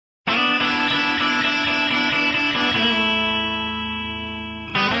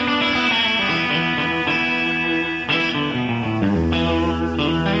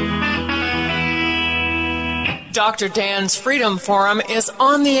Dr. Dan's Freedom Forum is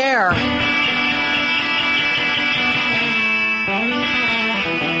on the air.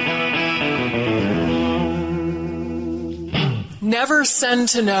 Never send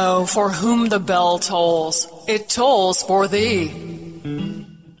to know for whom the bell tolls. It tolls for thee.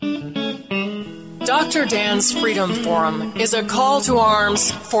 Dr. Dan's Freedom Forum is a call to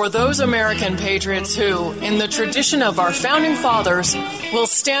arms for those American patriots who, in the tradition of our founding fathers, will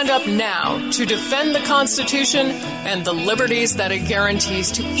stand up now to defend the Constitution and the liberties that it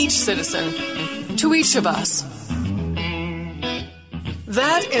guarantees to each citizen, to each of us.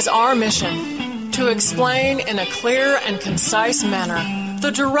 That is our mission, to explain in a clear and concise manner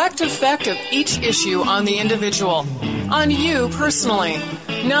the direct effect of each issue on the individual, on you personally,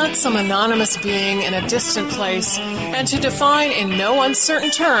 not some anonymous being in a distant place, and to define in no uncertain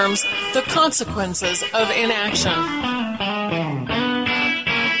terms the consequences of inaction.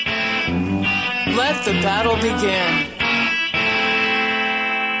 Let the battle begin.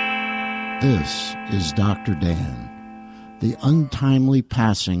 This is Dr. Dan. The untimely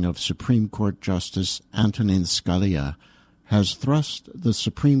passing of Supreme Court Justice Antonin Scalia has thrust the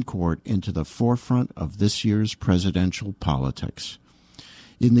Supreme Court into the forefront of this year's presidential politics.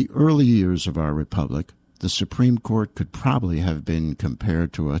 In the early years of our republic, the Supreme Court could probably have been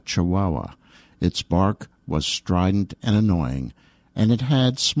compared to a chihuahua. Its bark was strident and annoying, and it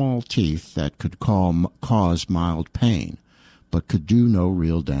had small teeth that could cause mild pain, but could do no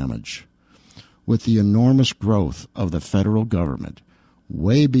real damage. With the enormous growth of the federal government,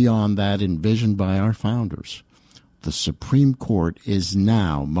 way beyond that envisioned by our founders, the Supreme Court is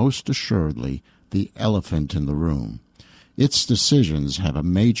now most assuredly the elephant in the room. Its decisions have a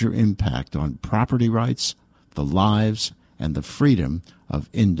major impact on property rights, the lives, and the freedom of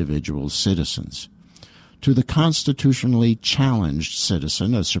individual citizens. To the constitutionally challenged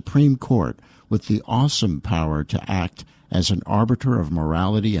citizen, a Supreme Court with the awesome power to act as an arbiter of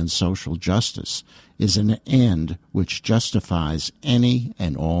morality and social justice is an end which justifies any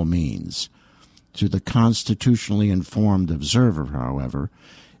and all means. To the constitutionally informed observer, however,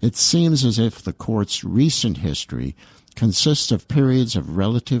 it seems as if the court's recent history consists of periods of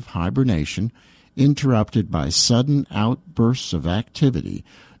relative hibernation interrupted by sudden outbursts of activity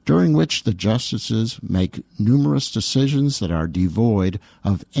during which the justices make numerous decisions that are devoid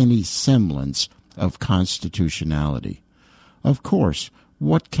of any semblance of constitutionality. Of course,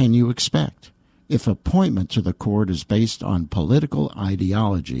 what can you expect? If appointment to the court is based on political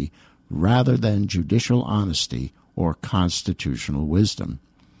ideology rather than judicial honesty or constitutional wisdom.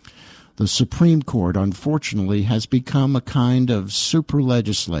 The Supreme Court, unfortunately, has become a kind of super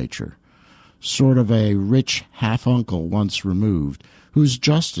legislature, sort of a rich half-uncle once removed, whose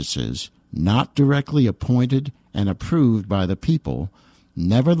justices, not directly appointed and approved by the people,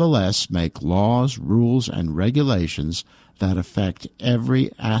 nevertheless make laws, rules, and regulations that affect every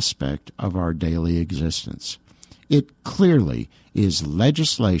aspect of our daily existence. It clearly is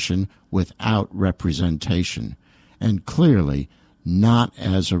legislation without representation, and clearly not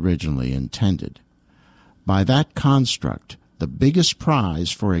as originally intended. By that construct, the biggest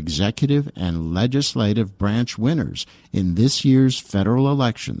prize for executive and legislative branch winners in this year's federal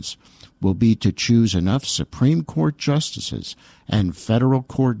elections will be to choose enough Supreme Court justices and federal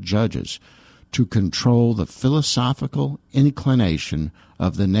court judges to control the philosophical inclination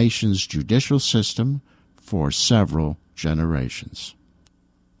of the nation's judicial system for several generations.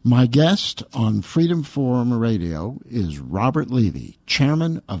 My guest on Freedom Forum Radio is Robert Levy,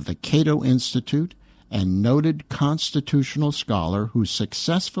 chairman of the Cato Institute and noted constitutional scholar who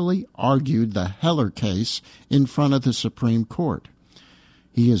successfully argued the Heller case in front of the Supreme Court.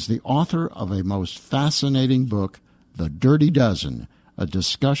 He is the author of a most fascinating book, The Dirty Dozen, a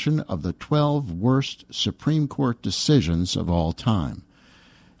discussion of the 12 worst Supreme Court decisions of all time.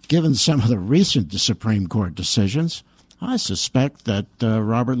 Given some of the recent Supreme Court decisions, I suspect that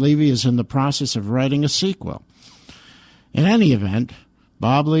Robert Levy is in the process of writing a sequel. In any event,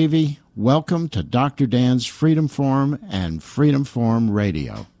 Bob Levy, welcome to Dr. Dan's Freedom Forum and Freedom Forum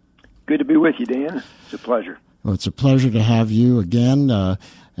Radio. Good to be with you, Dan. It's a pleasure. Well, it's a pleasure to have you again,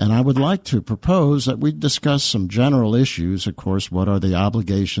 and I would like to propose that we discuss some general issues. Of course, what are the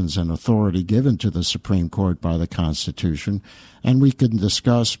obligations and authority given to the Supreme Court by the Constitution, and we can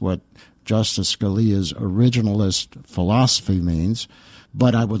discuss what Justice Scalia's originalist philosophy means,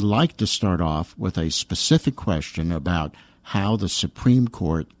 but I would like to start off with a specific question about how the Supreme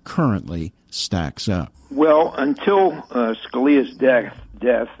Court currently stacks up. Well, until Scalia's death,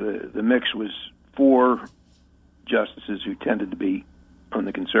 the mix was 4 justices who tended to be on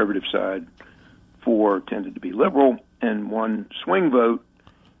the conservative side, 4 tended to be liberal, and 1 swing vote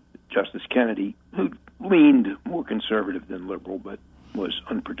Justice Kennedy, who leaned more conservative than liberal, but was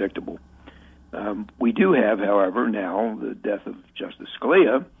unpredictable. We do have, however, now the death of Justice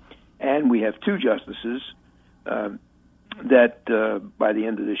Scalia, and we have two justices that by the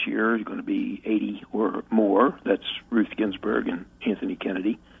end of this year is going to be 80 or more. That's Ruth Ginsburg and Anthony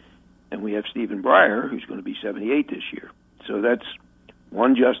Kennedy. And we have Stephen Breyer, who's going to be 78 this year. So that's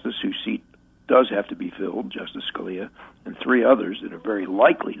one justice whose seat does have to be filled, Justice Scalia, and three others that are very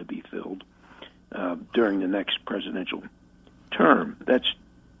likely to be filled during the next presidential term. That's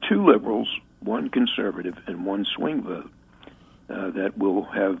two liberals, one conservative, and one swing vote that will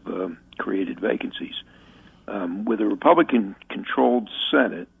have created vacancies. With a Republican-controlled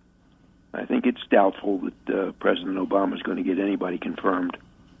Senate, I think it's doubtful that President Obama is going to get anybody confirmed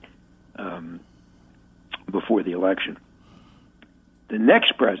before the election. The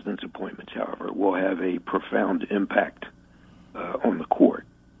next president's appointments, however, will have a profound impact on the court,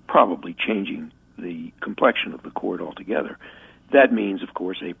 probably changing the complexion of the court altogether. That means, of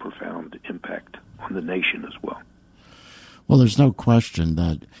course, a profound impact on the nation as well. Well, there's no question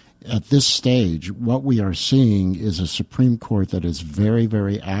that at this stage, what we are seeing is a Supreme Court that is very,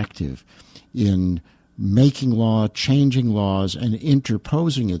 very active in making law, changing laws, and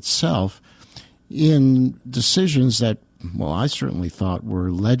interposing itself in decisions that, well, I certainly thought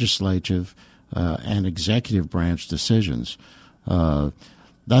were legislative and executive branch decisions.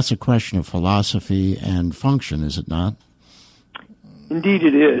 That's a question of philosophy and function, is it not? Indeed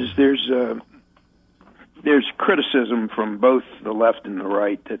it is. There's criticism from both the left and the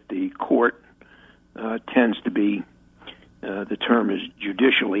right that the court tends to be, the term is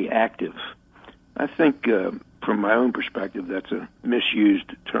judicially active. I think from my own perspective that's a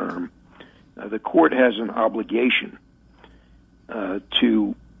misused term. The court has an obligation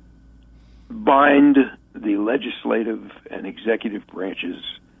to bind the legislative and executive branches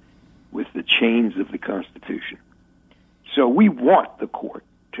with the chains of the Constitution. So we want the court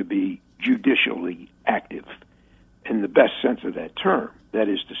to be judicially active in the best sense of that term, that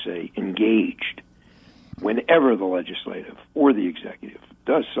is to say, engaged. Whenever the legislative or the executive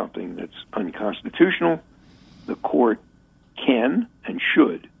does something that's unconstitutional, the court can and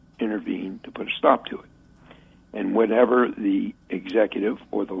should intervene to put a stop to it. And whenever the executive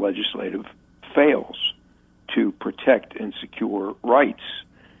or the legislative fails to protect and secure rights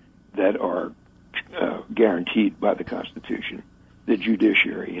that are guaranteed by the Constitution, the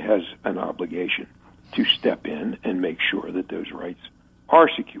judiciary has an obligation to step in and make sure that those rights are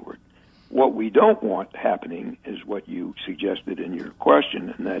secured. What we don't want happening is what you suggested in your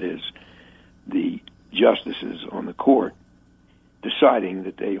question, and that is the justices on the court deciding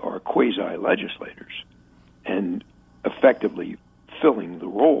that they are quasi-legislators and effectively filling the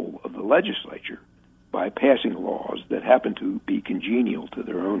role of the legislature by passing laws that happen to be congenial to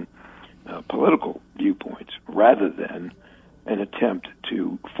their own political viewpoints, rather than an attempt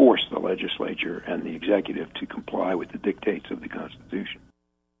to force the legislature and the executive to comply with the dictates of the Constitution.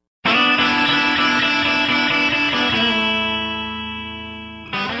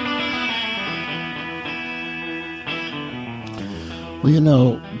 Well, you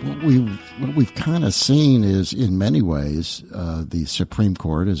know, what we've kind of seen is, in many ways, the Supreme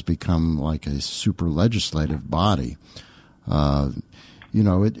Court has become like a super legislative body. You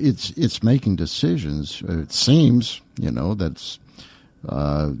know, it's making decisions. It seems, you know, that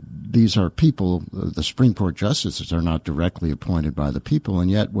these are people. The Supreme Court justices are not directly appointed by the people, and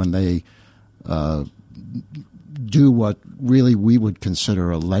yet when they do what really we would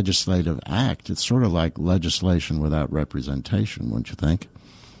consider a legislative act, it's sort of like legislation without representation, wouldn't you think?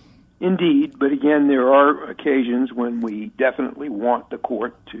 Indeed, but again, there are occasions when we definitely want the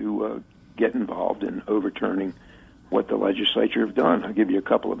court to get involved in overturning what the legislature have done. I'll give you a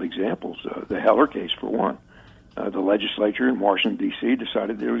couple of examples. The Heller case, for one. The legislature in Washington, D.C.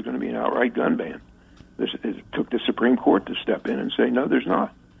 decided there was going to be an outright gun ban. It took the Supreme Court to step in and say, no, there's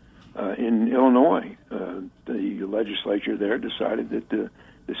not. In Illinois, the legislature there decided that the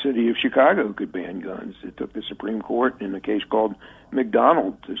city of Chicago could ban guns. It took the Supreme Court in a case called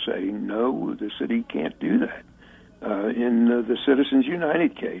McDonald to say, no, the city can't do that. In the Citizens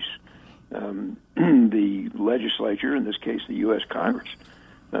United case, the legislature, in this case the U.S. Congress,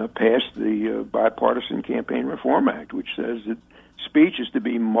 passed the Bipartisan Campaign Reform Act, which says that speech is to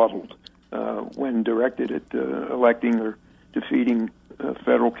be muddled when directed at electing or defeating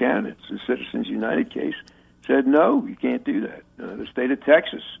federal candidates. The Citizens United case said, no, you can't do that. The state of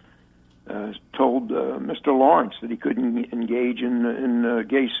Texas told Mr. Lawrence that he couldn't engage in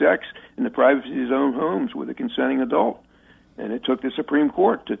gay sex in the privacy of his own homes with a consenting adult. And it took the Supreme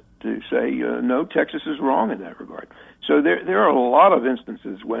Court to say, no, Texas is wrong in that regard. So there are a lot of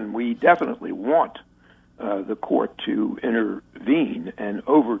instances when we definitely want the court to intervene and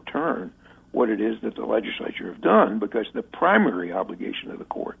overturn what it is that the legislature have done, because the primary obligation of the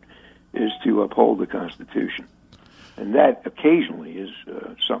court is to uphold the Constitution. And that occasionally is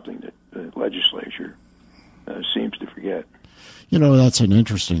something that the legislature seems to forget. You know, that's an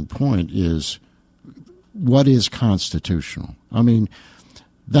interesting point, is what is constitutional? I mean,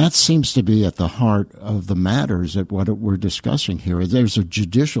 that seems to be at the heart of the matters at what we're discussing here. There's a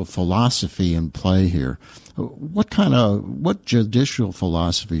judicial philosophy in play here. What judicial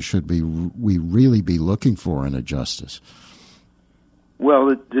philosophy should we really be looking for in a justice? Well,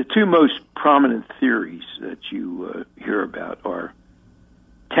 the two most prominent theories that you hear about are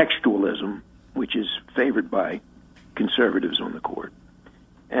textualism, which is favored by conservatives on the court,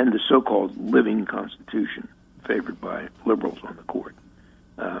 and the so-called living Constitution, favored by liberals on the court.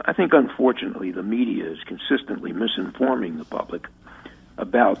 I think, unfortunately, the media is consistently misinforming the public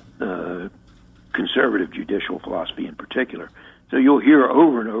about conservative judicial philosophy in particular. So you'll hear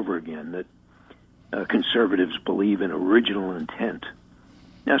over and over again that conservatives believe in original intent.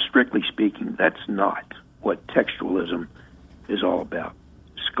 Now, strictly speaking, that's not what textualism is all about.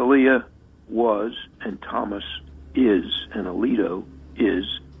 Scalia was, and Thomas is, and Alito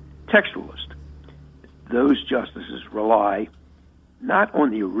is textualist. Those justices rely not on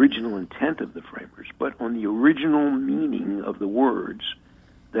the original intent of the framers, but on the original meaning of the words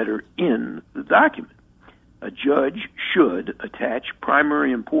that are in the document. A judge should attach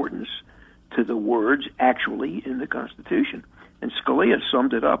primary importance to the words actually in the Constitution. And Scalia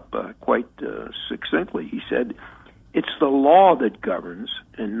summed it up quite succinctly. He said, it's the law that governs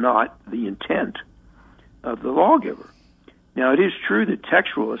and not the intent of the lawgiver. Now, it is true that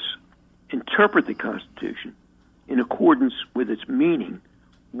textualists interpret the Constitution in accordance with its meaning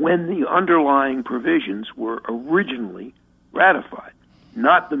when the underlying provisions were originally ratified,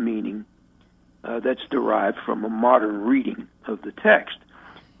 not the meaning that's derived from a modern reading of the text.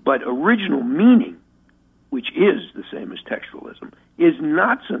 But original meaning, which is the same as textualism, is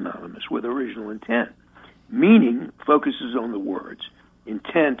not synonymous with original intent. Meaning focuses on the words.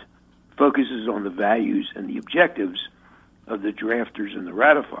 Intent focuses on the values and the objectives of the drafters and the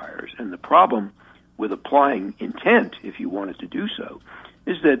ratifiers. And the problem with applying intent, if you wanted to do so,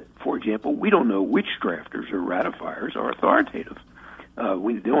 is that, for example, we don't know which drafters or ratifiers are authoritative.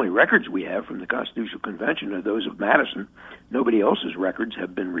 The only records we have from the Constitutional Convention are those of Madison. Nobody else's records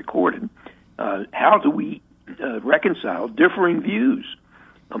have been recorded. How do we reconcile differing views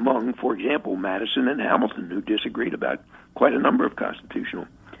among, for example, Madison and Hamilton, who disagreed about quite a number of constitutional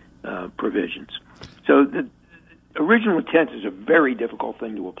provisions? So the original intent is a very difficult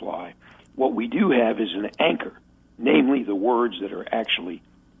thing to apply. What we do have is an anchor, namely the words that are actually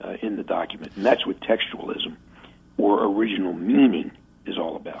in the document. And that's what textualism or original meaning is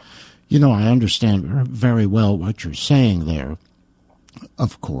all about. You know, I understand very well what you're saying there,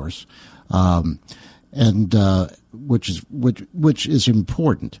 of course, and which is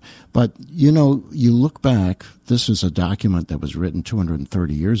important. But, you know, you look back, this is a document that was written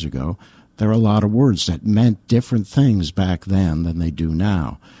 230 years ago. There are a lot of words that meant different things back then than they do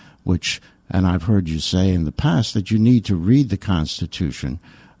now, and I've heard you say in the past that you need to read the Constitution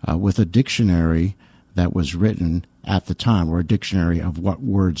with a dictionary that was written at the time, or a dictionary of what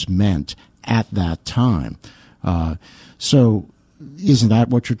words meant at that time. So isn't that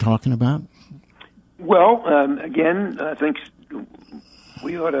what you're talking about? Well, again, I think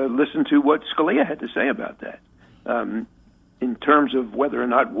we ought to listen to what Scalia had to say about that. In terms of whether or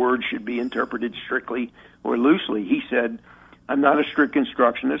not words should be interpreted strictly or loosely, he said, I'm not a strict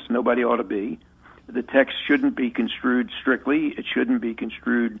constructionist. Nobody ought to be. The text shouldn't be construed strictly. It shouldn't be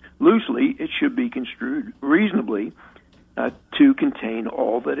construed loosely. It should be construed reasonably to contain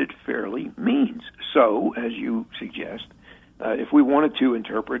all that it fairly means. So, as you suggest, if we wanted to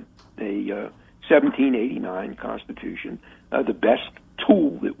interpret a 1789 Constitution, the best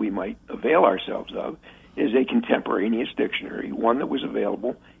tool that we might avail ourselves of is a contemporaneous dictionary, one that was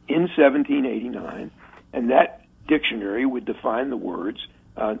available in 1789, and that dictionary would define the words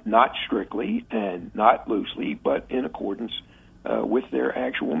not strictly and not loosely, but in accordance with their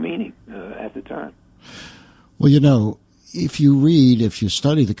actual meaning at the time. Well, you know, if you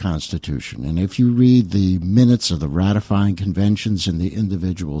study the Constitution, and if you read the minutes of the ratifying conventions in the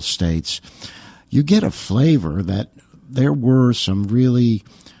individual states, you get a flavor that there were some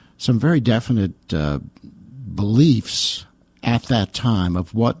very definite beliefs at that time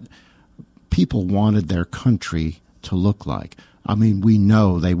of what people wanted their country to look like. I mean, we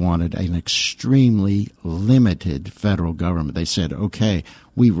know they wanted an extremely limited federal government. They said, okay,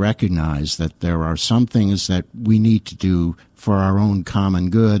 we recognize that there are some things that we need to do for our own common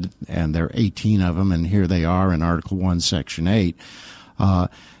good, and there are 18 of them, and here they are in Article 1, Section 8.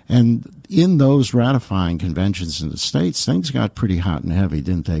 And in those ratifying conventions in the states, things got pretty hot and heavy,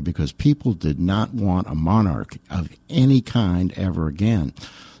 didn't they? Because people did not want a monarch of any kind ever again.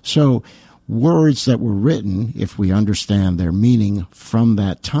 So words that were written, if we understand their meaning from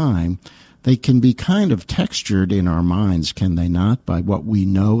that time, they can be kind of textured in our minds, can they not, by what we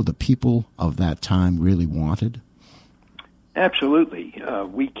know the people of that time really wanted? Absolutely.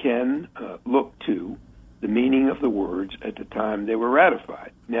 We can look to the meaning of the words at the time they were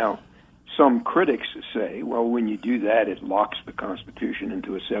ratified. Now, some critics say, well, when you do that, it locks the Constitution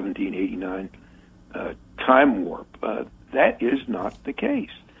into a 1789 time warp. That is not the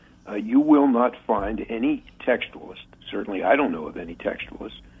case. You will not find any textualist, certainly I don't know of any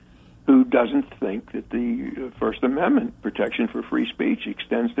textualist, who doesn't think that the First Amendment protection for free speech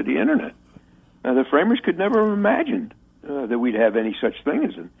extends to the Internet. Now, the framers could never have imagined that we'd have any such thing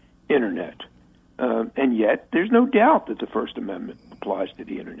as an Internet. And yet, there's no doubt that the First Amendment applies to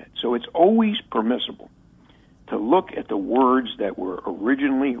the Internet. So it's always permissible to look at the words that were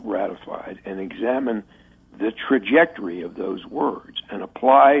originally ratified and examine the trajectory of those words and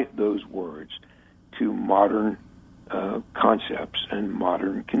apply those words to modern concepts and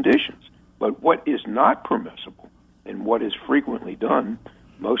modern conditions. But what is not permissible, and what is frequently done,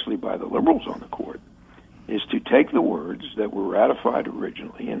 mostly by the liberals on the court, is to take the words that were ratified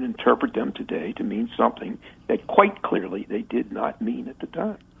originally and interpret them today to mean something that quite clearly they did not mean at the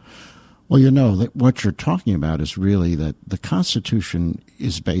time. Well, you know, that what you're talking about is really that the Constitution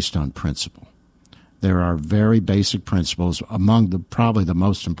is based on principle. There are very basic principles. Among probably the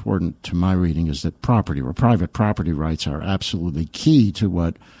most important to my reading is that property or private property rights are absolutely key to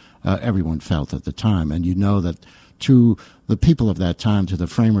what everyone felt at the time. And you know that to the people of that time, to the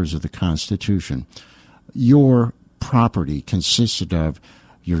framers of the Constitution, your property consisted of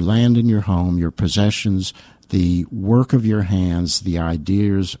your land and your home, your possessions, the work of your hands, the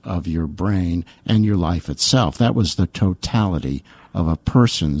ideas of your brain, and your life itself. That was the totality of a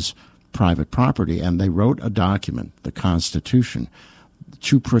person's private property, and they wrote a document, the Constitution,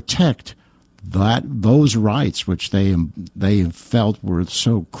 to protect those rights which they felt were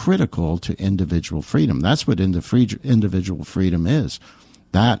so critical to individual freedom. That's what individual freedom is.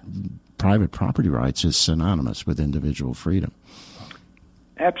 That private property rights is synonymous with individual freedom.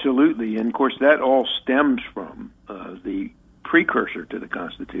 Absolutely, and of course that all stems from the precursor to the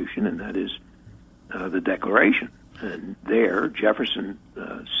Constitution, and that is the Declaration. And there, Jefferson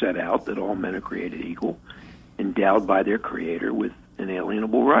set out that all men are created equal, endowed by their Creator with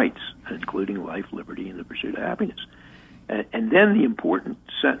inalienable rights, including life, liberty, and the pursuit of happiness. And then the important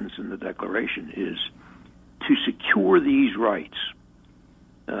sentence in the Declaration is to secure these rights.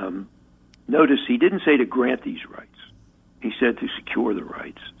 Notice he didn't say to grant these rights. He said to secure the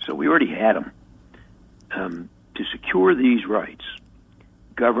rights. So we already had them. To secure these rights,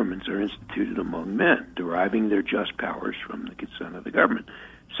 governments are instituted among men, deriving their just powers from the consent of the government.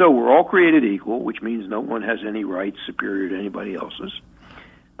 So we're all created equal, which means no one has any rights superior to anybody else's.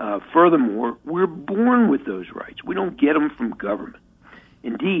 Furthermore, we're born with those rights. We don't get them from government.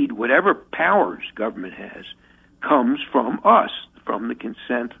 Indeed, whatever powers government has comes from us, from the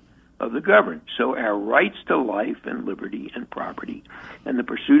consent of the governed. So our rights to life and liberty and property and the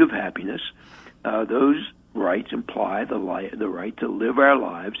pursuit of happiness, those rights imply the right to live our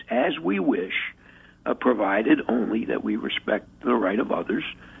lives as we wish, provided only that we respect the right of others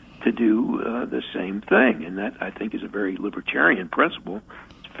to do the same thing. And that, I think, is a very libertarian principle.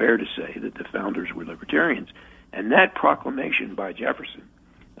 It's fair to say that the founders were libertarians. And that proclamation by Jefferson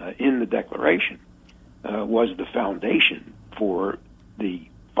in the Declaration was the foundation for the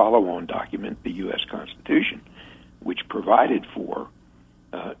follow-on document, the U.S. Constitution, which provided for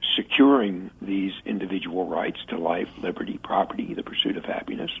securing these individual rights to life, liberty, property, the pursuit of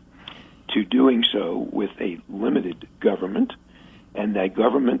happiness, to doing so with a limited government, and that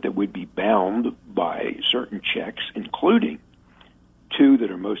government that would be bound by certain checks, including two that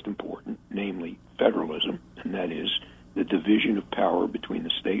are most important, namely federalism, and that is the division of power between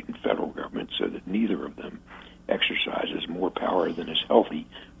the state and federal government so that neither of them exercises more power than is healthy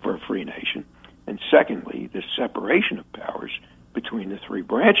for a free nation. And secondly, the separation of powers between the three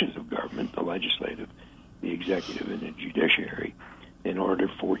branches of government, the legislative, the executive, and the judiciary, in order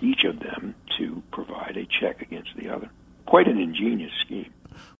for each of them to provide a check against the other. Quite an ingenious scheme.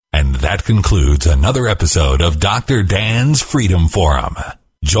 And that concludes another episode of Dr. Dan's Freedom Forum.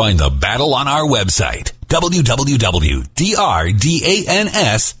 Join the battle on our website,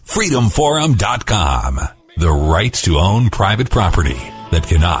 www.drdansfreedomforum.com. The right to own private property that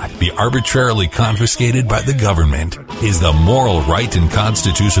cannot be arbitrarily confiscated by the government is the moral right and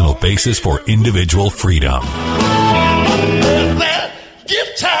constitutional basis for individual freedom. That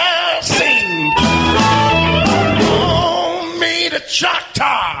guitar sing on me the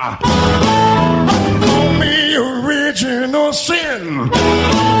Choctaw, on me original sin,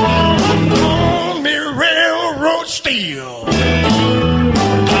 on me railroad steel,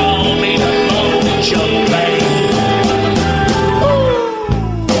 on me the mojo band,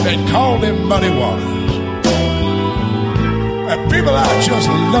 and call them muddy waters. And people, I just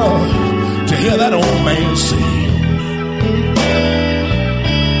love to hear that old man sing.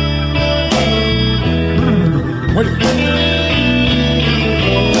 Wait.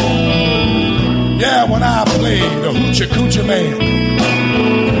 Yeah, when I play the Hoochie Coochie Man,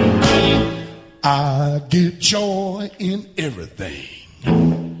 I get joy in everything.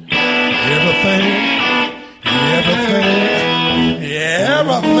 Everything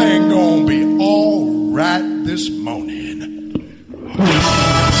gonna be all right this morning.